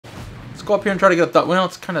Let's go up here and try to get a thought. Well,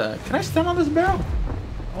 it's kind of... Can I stand on this barrel?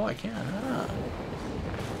 Oh, I can. Ah.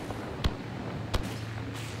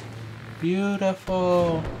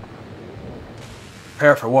 Beautiful.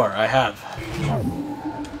 Prepare for war. I have.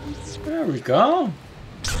 There we go.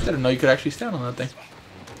 I didn't know you could actually stand on that thing.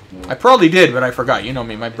 I probably did, but I forgot. You know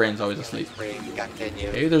me. My brain's always asleep.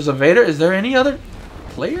 Okay, there's a Vader. Is there any other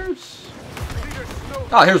players?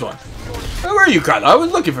 Oh, here's one. Where are you, Kylo? I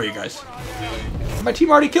was looking for you guys. My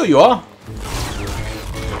team already killed you all.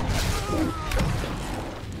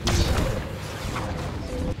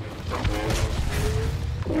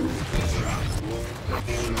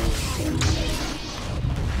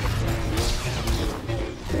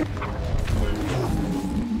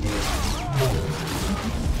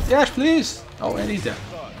 Dash, please. Oh, and he's dead.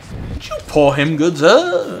 Did you pull him, good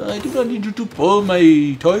sir? I do not need you to pull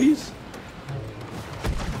my toys.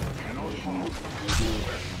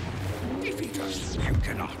 If he does, you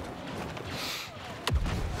cannot.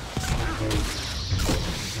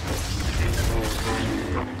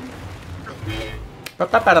 Now,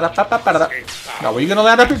 where are you gonna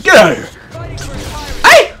land up here? Get out of here!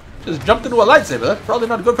 Hey! Just jumped into a lightsaber. That's probably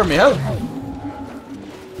not good for me health.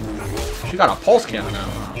 She got a pulse cannon now.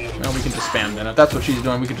 Well, we can just spam then. If that's what she's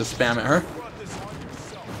doing, we can just spam at her.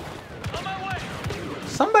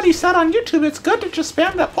 Somebody said on YouTube it's good to just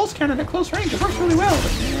spam that pulse cannon at close range. It works really well.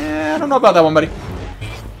 But, yeah, I don't know about that one, buddy.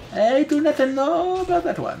 I do not know about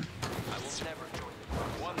that one.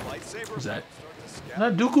 Who's that?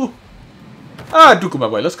 Not Dooku. Ah, Dooku, my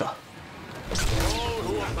boy. Let's go.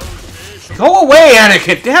 Go away,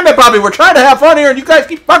 Anakin. Damn it, Bobby. We're trying to have fun here, and you guys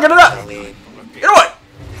keep fucking it up. You know what?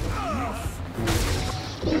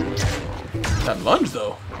 That lunge,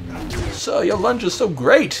 though. So, your lunge is so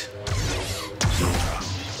great.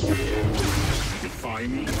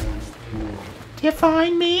 Define me.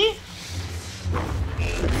 Define me?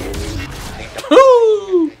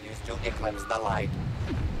 Woo! Used to eclipse the light.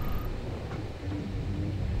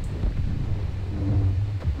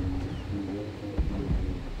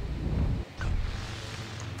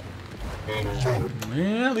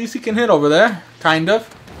 Yeah, at least he can hit over there. Kind of.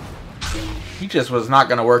 He just was not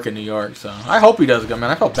going to work in New York, so I hope he does good,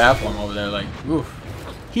 man. I felt bad for him over there. Like, oof.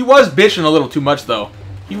 He was bitching a little too much, though.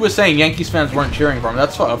 He was saying Yankees fans weren't cheering for him.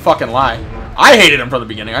 That's a fucking lie. I hated him from the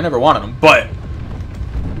beginning. I never wanted him, but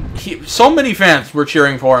so many fans were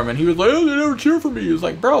cheering for him, and he was like, oh, they never cheer for me. He was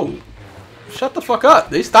like, bro, shut the fuck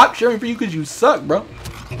up. They stopped cheering for you because you suck, bro.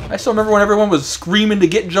 I still remember when everyone was screaming to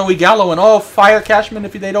get Joey Gallo and, oh, fire Cashman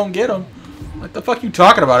if they don't get him. Like, the fuck you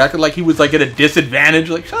talking about? Acting like he was, like, at a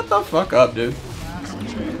disadvantage. Like, shut the fuck up, dude.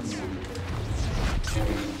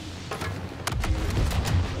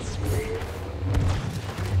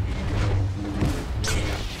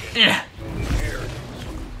 Yeah.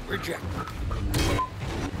 Reject.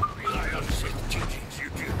 Rely on Sith teachings,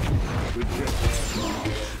 you do. Reject.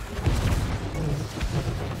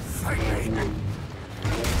 Fight me.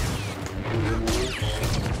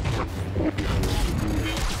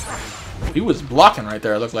 He was blocking right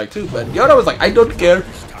there, it looked like, too. But Yoda was like, I don't care.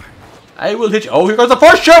 I will hit you. Oh, here goes the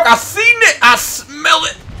force choke. I seen it. I smelled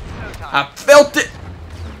it. I felt it.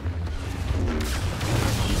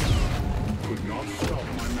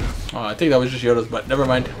 Oh, I think that was just Yoda's butt. Never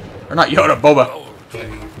mind. Or not Yoda, Boba.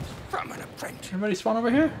 From an apprentice. Everybody spawn over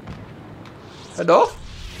here? Hello?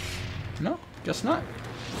 No? Guess not.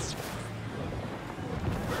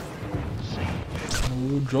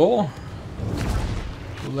 Oh, Joel.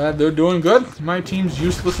 Glad they're doing good. My team's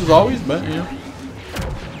useless as always, but, you know.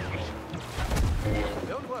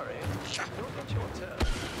 Don't worry. You'll get your turn.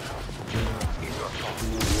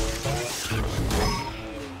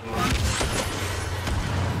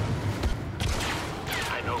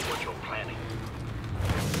 I know what you're planning.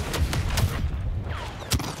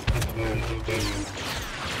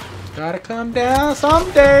 Gotta come down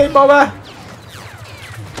someday, Boba.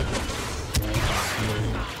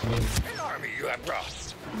 An army you have brought.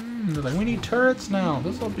 They're like, we need turrets now.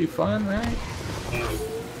 This will be fun, right?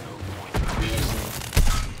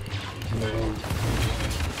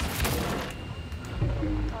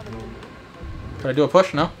 Can I do a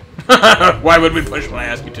push? No? Why would we push when I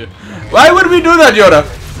ask you to? Why would we do that, Yoda?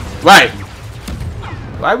 Why?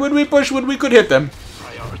 Why would we push when we could hit them?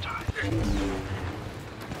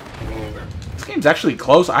 This game's actually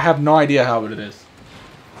close. I have no idea how it is.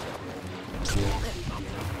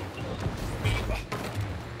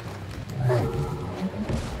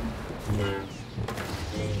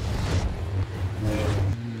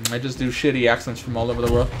 I just do shitty accents from all over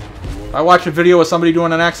the world. If I watch a video with somebody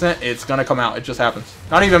doing an accent, it's gonna come out. It just happens.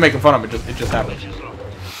 Not even making fun of it. It just happens.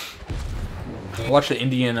 I watched the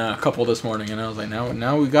Indian couple this morning, and I was like,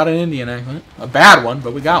 now we got an Indian accent. A bad one,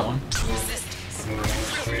 but we got one.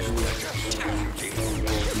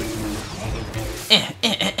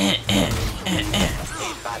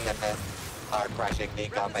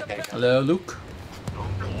 Hello, Luke.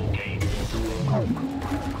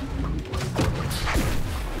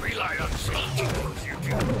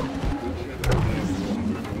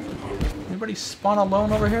 Anybody spawn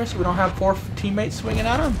alone over here so we don't have 4 teammates swinging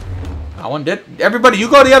at him? That one did. Everybody, you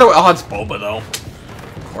go the other way. Oh, it's Boba, though.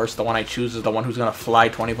 Of course, the one I choose is the one who's going to fly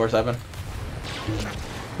 24/7.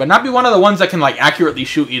 But not be one of the ones that can, like, accurately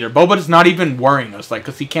shoot either. Boba's not even worrying us, like,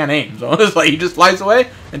 because he can't aim. So it's like he just flies away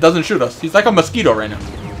and doesn't shoot us. He's like a mosquito right now.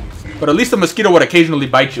 But at least a mosquito would occasionally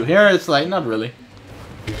bite you. Here, it's like, not really.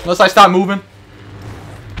 Unless I stop moving.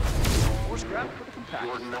 Force grab for the compact.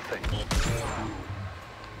 You're nothing.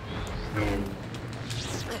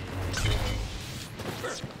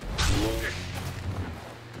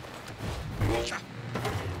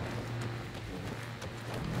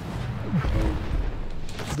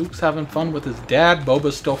 Luke's having fun with his dad.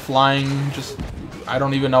 Boba's still flying. Just, I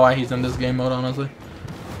don't even know why he's in this game mode, honestly.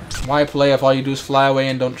 Why play if all you do is fly away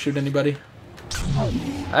and don't shoot anybody?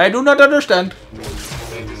 I do not understand.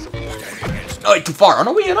 Oh, too far. Oh,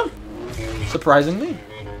 no, we hit him. Surprisingly.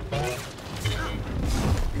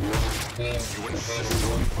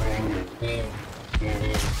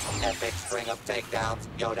 Epic string of takedowns,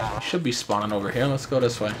 Yoda. Should be spawning over here. Let's go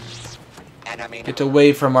this way. Get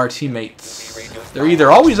away from our teammates. They're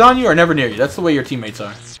either always on you or never near you. That's the way your teammates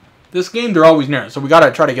are. This game, they're always near us, so we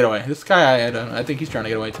gotta try to get away. This guy, I think he's trying to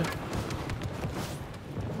get away too.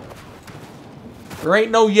 There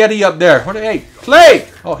ain't no Yeti up there. What? Hey, play!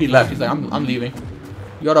 Oh, he left. He's like, I'm leaving.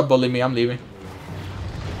 You gotta bully me. I'm leaving.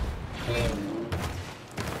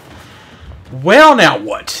 Well, now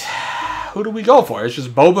what? Who do we go for? It's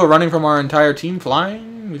just Boba running from our entire team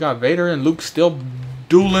flying. We got Vader and Luke still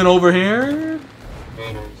dueling over here.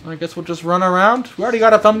 So I guess we'll just run around. We already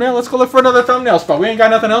got a thumbnail. Let's go look for another thumbnail spot. We ain't got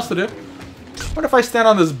nothing else to do. What if I stand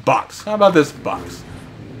on this box? How about this box?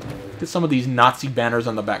 Get some of these Nazi banners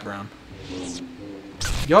on the background.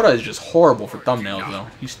 Yoda is just horrible for thumbnails, though.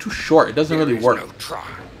 He's too short. It doesn't really work. No try.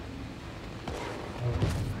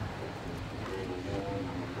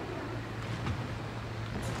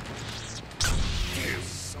 Do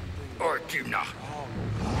or do not.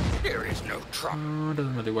 There is no try. Oh, it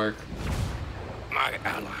doesn't really work. My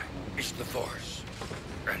ally is the Force,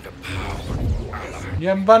 and a powerful ally. You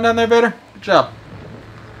having fun down there, Vader? Good job.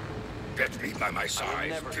 Get me by my side.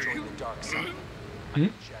 Never join the dark side. Hmm?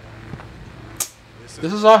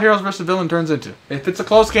 This is all heroes versus villain turns into. If it's a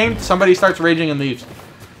close game, somebody starts raging and leaves.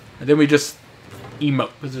 And then we just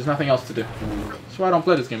emote, because there's nothing else to do. That's why I don't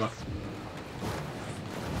play this game up.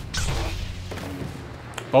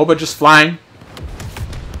 Boba just flying.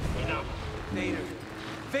 Vader.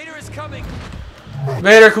 Vader is coming.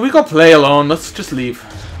 Vader, can we go play alone? Let's just leave.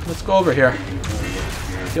 Let's go over here.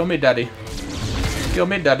 Kill me, daddy. Kill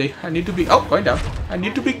me, daddy. I need to be... Oh, going down. I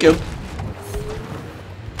need to be killed.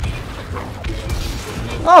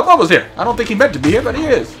 Oh, Boba's here. I don't think he meant to be here, but he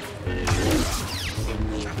is.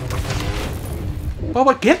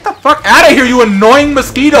 Boba, get the fuck out of here, you annoying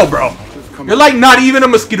mosquito, bro. You're like not even a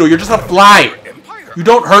mosquito. You're just a fly. You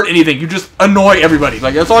don't hurt anything. You just annoy everybody.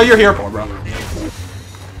 Like, that's all you're here for, bro.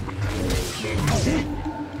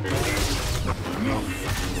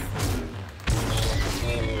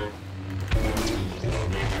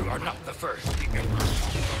 You are not the first.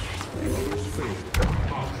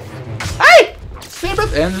 Hey!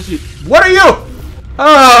 And what are you?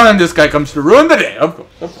 Oh, and this guy comes to ruin the day. Of course,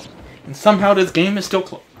 of course. And somehow this game is still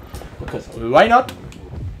closed. Because why not?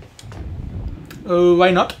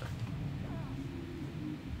 Why not?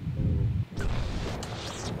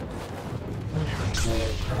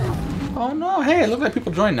 Oh no, hey, it looks like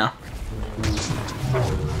people join now.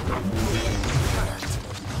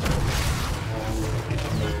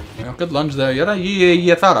 You know, good lunge there.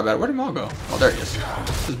 You thought about it. Where'd Maul go? Oh, there he is.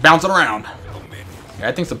 Just bouncing around. Yeah,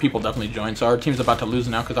 I think some people definitely joined, so our team's about to lose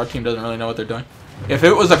now because our team doesn't really know what they're doing. If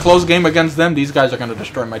it was a close game against them, these guys are going to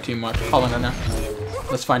destroy my team. Watch. Calling it now.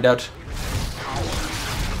 Let's find out.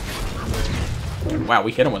 Wow,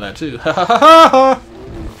 we hit him with that too. Ha ha ha ha!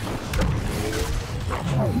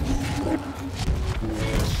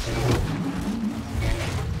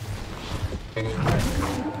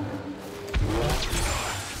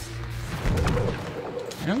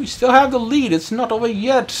 And we still have the lead. It's not over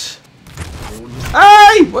yet.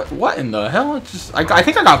 Hey! What in the hell? It's just, I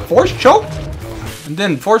think I got force choked. And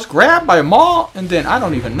then force grabbed by a Maul. And then I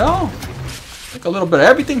don't even know. Like a little bit of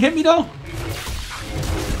everything hit me though.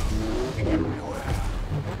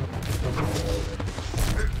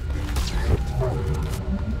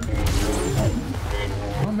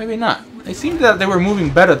 maybe not. It seemed that they were moving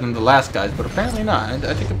better than the last guys, but apparently not.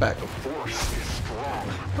 I take it back.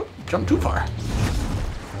 Oh, jumped too far.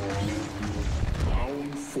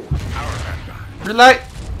 Relight!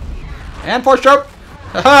 And force choke!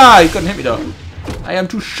 Haha! He couldn't hit me though. I am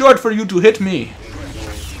too short for you to hit me.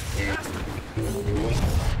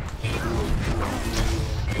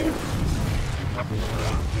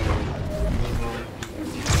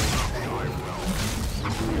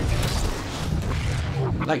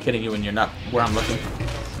 I like hitting you when you're not where I'm looking.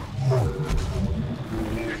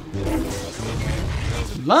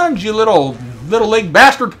 Lunge, you little leg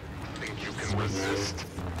bastard!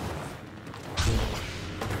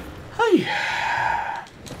 Hey.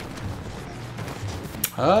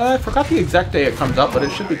 I forgot the exact day it comes out, but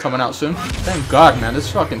it should be coming out soon. Thank God, man. This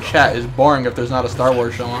fucking chat is boring if there's not a Star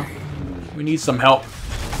Wars show on. We need some help.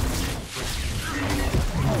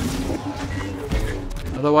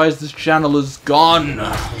 Otherwise, this channel is gone.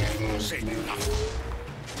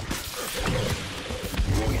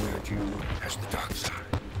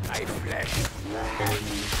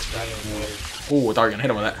 Oh, I thought you were gonna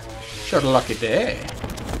hit him with that. Sure, lucky day.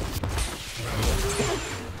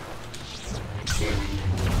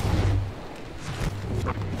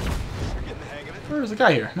 Where's the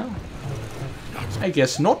guy here? No. I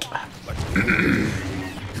guess not.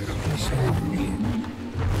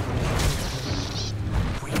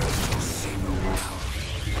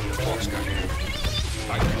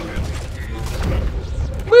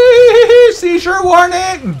 Whee! Seizure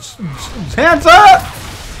warning! Hands up!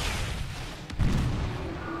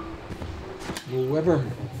 Whoever.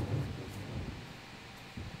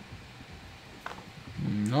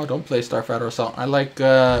 No, don't play Starfighter Assault. I like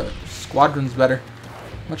Squadrons better.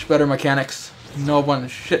 Much better mechanics. No one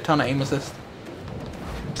shit ton of aim assist.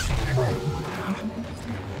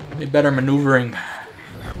 Way better maneuvering.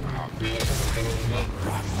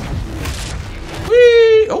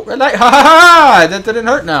 Whee! Oh, red light! Ha ha ha! That didn't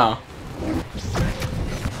hurt now.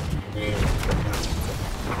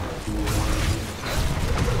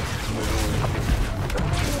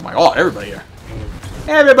 Oh my God! Everybody here.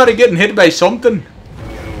 Everybody getting hit by something.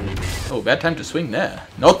 Oh, bad time to swing there.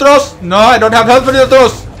 No throws! No, I don't have health for the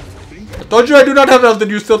throws! I told you I do not have health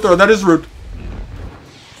and you still throw. That is rude.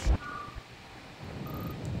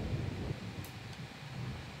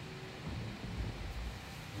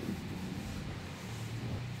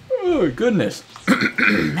 Oh, goodness.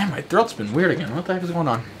 Man, my throat's been weird again. What the heck is going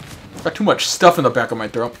on? I've got too much stuff in the back of my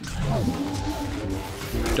throat.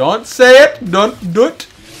 Don't say it! Don't do it!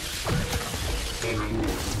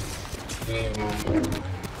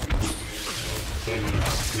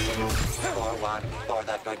 For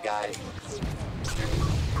that good guy.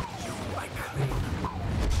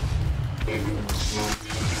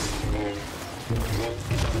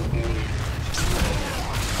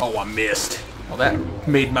 Oh, I missed. Well, that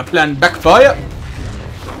made my plan backfire.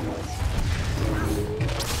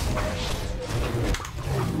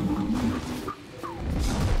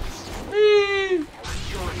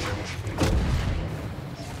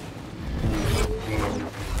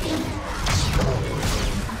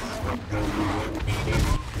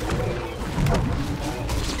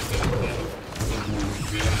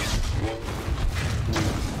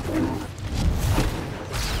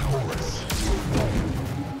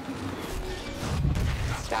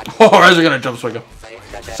 Oh, Rise are gonna jump swing him.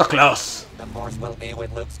 So close. The Force will be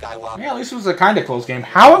with Luke Skywalker. Yeah, at least it was a kind of close game.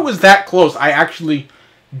 How it was that close, I actually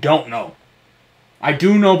don't know. I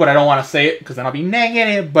do know, but I don't want to say it because then I'll be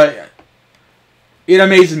negative. But it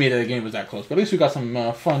amazes me that the game was that close. But at least we got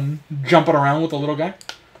some fun jumping around with the little guy.